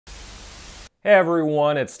Hey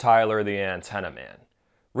everyone, it's Tyler the Antenna Man.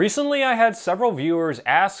 Recently I had several viewers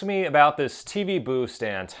ask me about this TV boost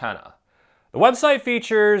antenna. The website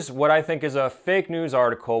features what I think is a fake news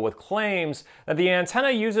article with claims that the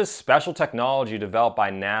antenna uses special technology developed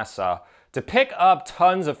by NASA to pick up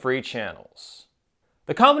tons of free channels.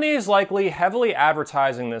 The company is likely heavily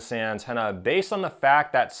advertising this antenna based on the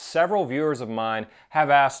fact that several viewers of mine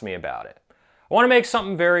have asked me about it. I want to make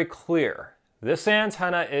something very clear. This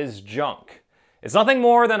antenna is junk. It's nothing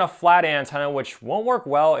more than a flat antenna which won't work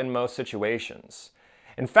well in most situations.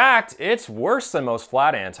 In fact, it's worse than most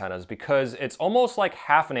flat antennas because it's almost like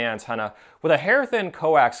half an antenna with a hair-thin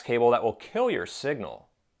coax cable that will kill your signal.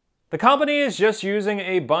 The company is just using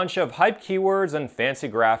a bunch of hype keywords and fancy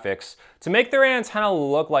graphics to make their antenna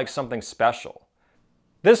look like something special.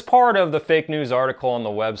 This part of the fake news article on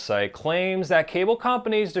the website claims that cable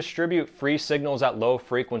companies distribute free signals at low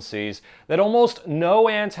frequencies that almost no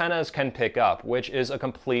antennas can pick up, which is a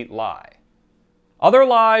complete lie. Other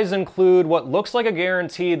lies include what looks like a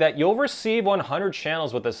guarantee that you'll receive 100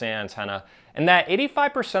 channels with this antenna and that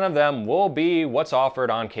 85% of them will be what's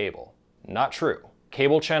offered on cable. Not true.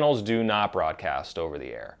 Cable channels do not broadcast over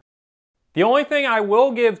the air. The only thing I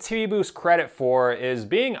will give TV Boost credit for is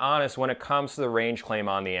being honest when it comes to the range claim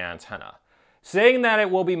on the antenna, saying that it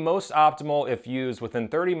will be most optimal if used within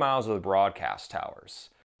 30 miles of the broadcast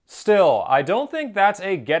towers. Still, I don't think that's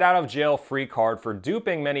a get-out-of-jail-free card for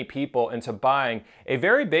duping many people into buying a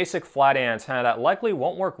very basic flat antenna that likely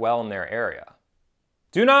won't work well in their area.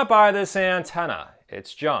 Do not buy this antenna,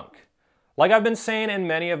 it's junk. Like I've been saying in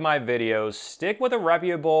many of my videos, stick with a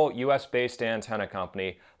reputable US-based antenna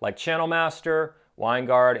company like Channel Master,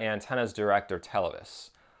 WineGuard, Antennas Direct, or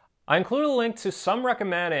Televis. I include a link to some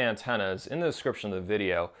recommended antennas in the description of the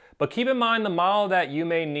video, but keep in mind the model that you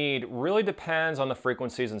may need really depends on the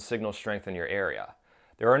frequencies and signal strength in your area.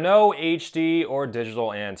 There are no HD or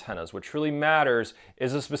digital antennas. What truly matters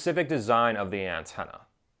is the specific design of the antenna.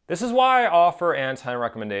 This is why I offer antenna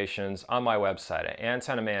recommendations on my website at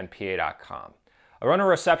antennamanpa.com. I run a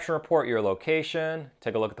reception report at your location,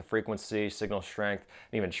 take a look at the frequency, signal strength,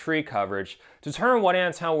 and even tree coverage to determine what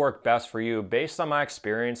antenna will work best for you based on my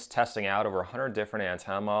experience testing out over 100 different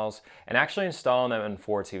antenna models and actually installing them in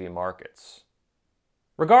 4 TV markets.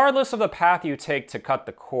 Regardless of the path you take to cut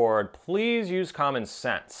the cord, please use common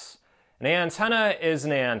sense. An antenna is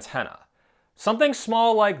an antenna. Something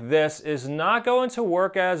small like this is not going to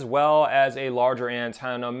work as well as a larger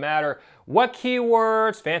antenna no matter what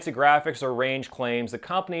keywords, fancy graphics, or range claims the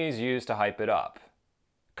companies use to hype it up.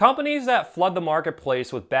 Companies that flood the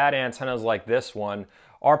marketplace with bad antennas like this one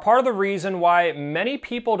are part of the reason why many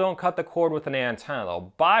people don't cut the cord with an antenna.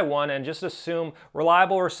 They'll buy one and just assume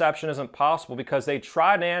reliable reception isn't possible because they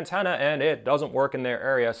tried an antenna and it doesn't work in their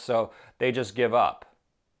area, so they just give up.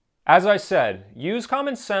 As I said, use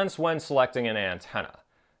common sense when selecting an antenna.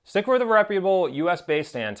 Stick with a reputable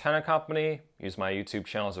US-based antenna company, use my YouTube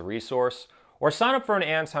channel as a resource, or sign up for an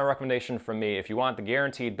antenna recommendation from me if you want the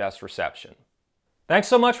guaranteed best reception. Thanks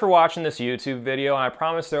so much for watching this YouTube video, and I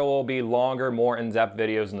promise there will be longer, more in-depth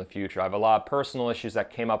videos in the future. I have a lot of personal issues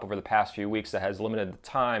that came up over the past few weeks that has limited the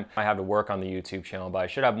time I have to work on the YouTube channel, but I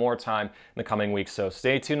should have more time in the coming weeks, so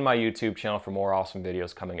stay tuned to my YouTube channel for more awesome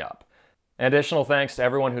videos coming up. An additional thanks to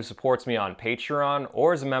everyone who supports me on Patreon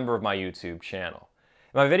or is a member of my YouTube channel.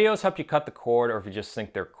 If my videos help you cut the cord or if you just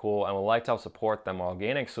think they're cool and would like to help support them while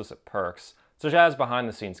gaining exclusive perks, such as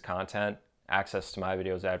behind-the-scenes content, access to my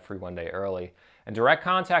videos ad-free 1 day early, and direct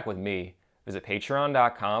contact with me, visit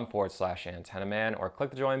patreon.com/antennaman or click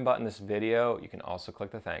the join button in this video. You can also click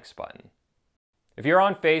the thanks button. If you're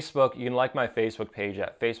on Facebook, you can like my Facebook page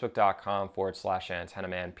at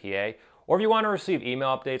facebook.com/antennamanpa. Or if you want to receive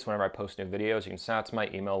email updates whenever I post new videos, you can sign up to my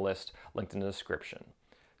email list linked in the description.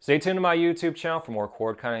 Stay tuned to my YouTube channel for more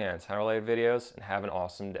cord cutting and antenna related videos, and have an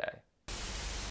awesome day.